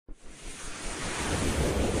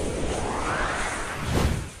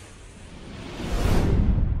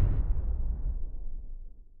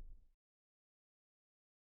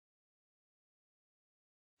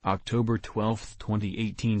October 12,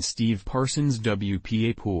 2018. Steve Parsons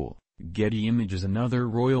WPA Pool, Getty Images. Another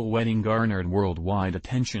royal wedding garnered worldwide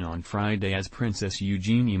attention on Friday as Princess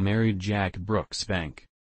Eugenie married Jack Brooksbank.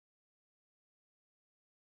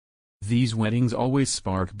 These weddings always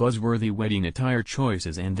spark buzzworthy wedding attire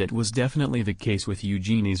choices, and that was definitely the case with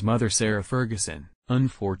Eugenie's mother Sarah Ferguson.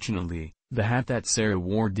 Unfortunately, the hat that Sarah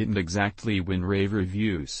wore didn't exactly win rave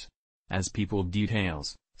reviews. As People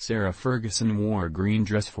details, Sarah Ferguson wore a green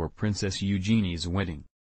dress for Princess Eugenie's wedding.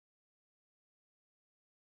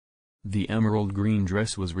 The emerald green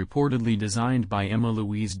dress was reportedly designed by Emma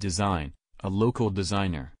Louise Design, a local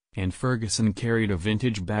designer, and Ferguson carried a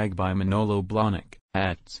vintage bag by Manolo Blahnik.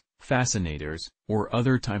 Hats, fascinators, or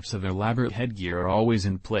other types of elaborate headgear are always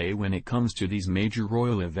in play when it comes to these major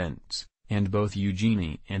royal events, and both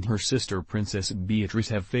Eugenie and her sister Princess Beatrice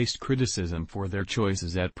have faced criticism for their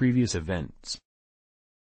choices at previous events.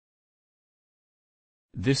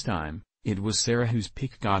 This time, it was Sarah whose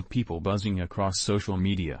pick got people buzzing across social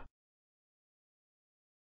media.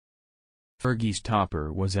 Fergie's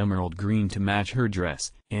topper was emerald green to match her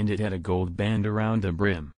dress, and it had a gold band around the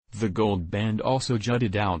brim. The gold band also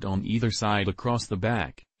jutted out on either side across the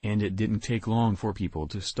back, and it didn't take long for people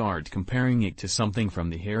to start comparing it to something from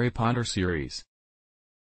the Harry Potter series.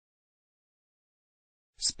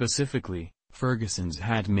 Specifically, Ferguson's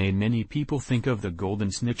hat made many people think of the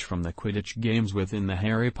golden snitch from the Quidditch games within the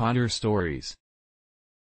Harry Potter stories.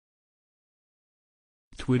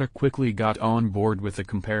 Twitter quickly got on board with the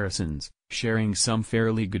comparisons, sharing some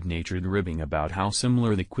fairly good-natured ribbing about how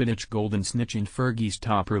similar the Quidditch golden snitch and Fergie's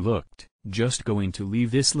topper looked. Just going to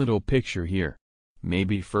leave this little picture here.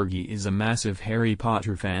 Maybe Fergie is a massive Harry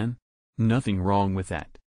Potter fan? Nothing wrong with that.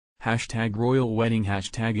 Hashtag royal wedding,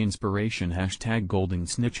 hashtag inspiration, hashtag golden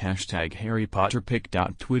snitch, hashtag Harry Potter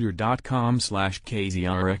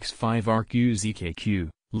pic.twitter.com/KZRX5RQZKQ,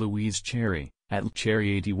 Louise Cherry,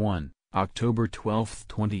 @Cherry81, October 12,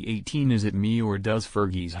 2018. Is it me, or does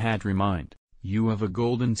Fergie's hat remind you of a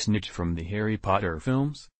golden snitch from the Harry Potter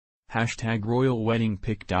films? Hashtag royal wedding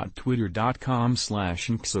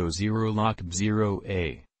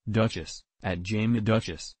pic.twitter.com/nxo0lock0a, Duchess,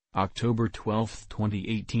 @JamieDuchess, October 12,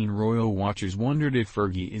 2018. Royal watchers wondered if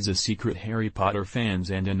Fergie is a secret Harry Potter fan,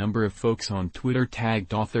 and a number of folks on Twitter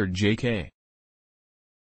tagged author J.K.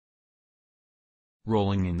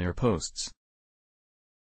 Rowling in their posts.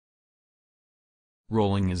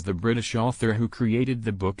 Rowling is the British author who created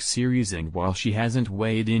the book series, and while she hasn't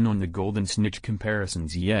weighed in on the golden snitch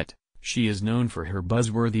comparisons yet, she is known for her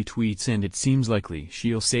buzzworthy tweets, and it seems likely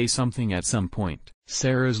she'll say something at some point.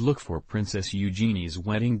 Sarah's look for Princess Eugenie's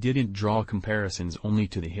wedding didn't draw comparisons only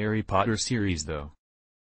to the Harry Potter series though.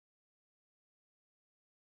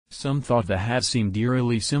 Some thought the hat seemed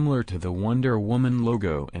eerily similar to the Wonder Woman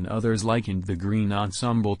logo, and others likened the green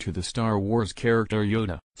ensemble to the Star Wars character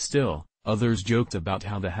Yoda. Still, others joked about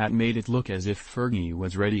how the hat made it look as if Fergie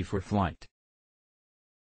was ready for flight.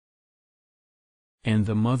 And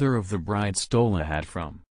the mother of the bride stole a hat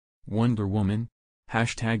from Wonder Woman?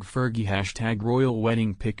 Hashtag Fergie, hashtag royal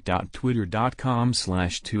wedding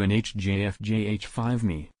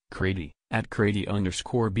pic.twitter.com/2nhjfjh5me, Crady,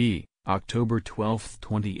 @Crady_B, October 12,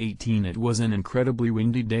 2018. It was an incredibly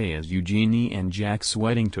windy day as Eugenie and Jack's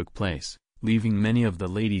wedding took place, leaving many of the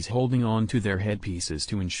ladies holding on to their headpieces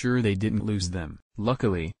to ensure they didn't lose them.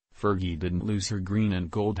 Luckily, Fergie didn't lose her green and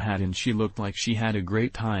gold hat, and she looked like she had a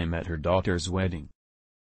great time at her daughter's wedding.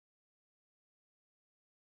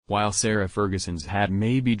 While Sarah Ferguson's hat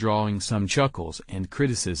may be drawing some chuckles and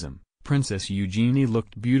criticism, Princess Eugenie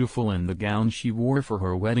looked beautiful in the gown she wore for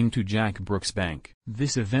her wedding to Jack Brooksbank.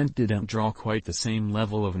 This event didn't draw quite the same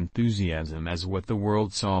level of enthusiasm as what the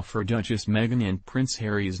world saw for Duchess Meghan and Prince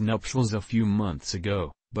Harry's nuptials a few months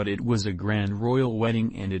ago, but it was a grand royal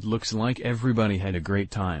wedding, and it looks like everybody had a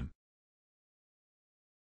great time.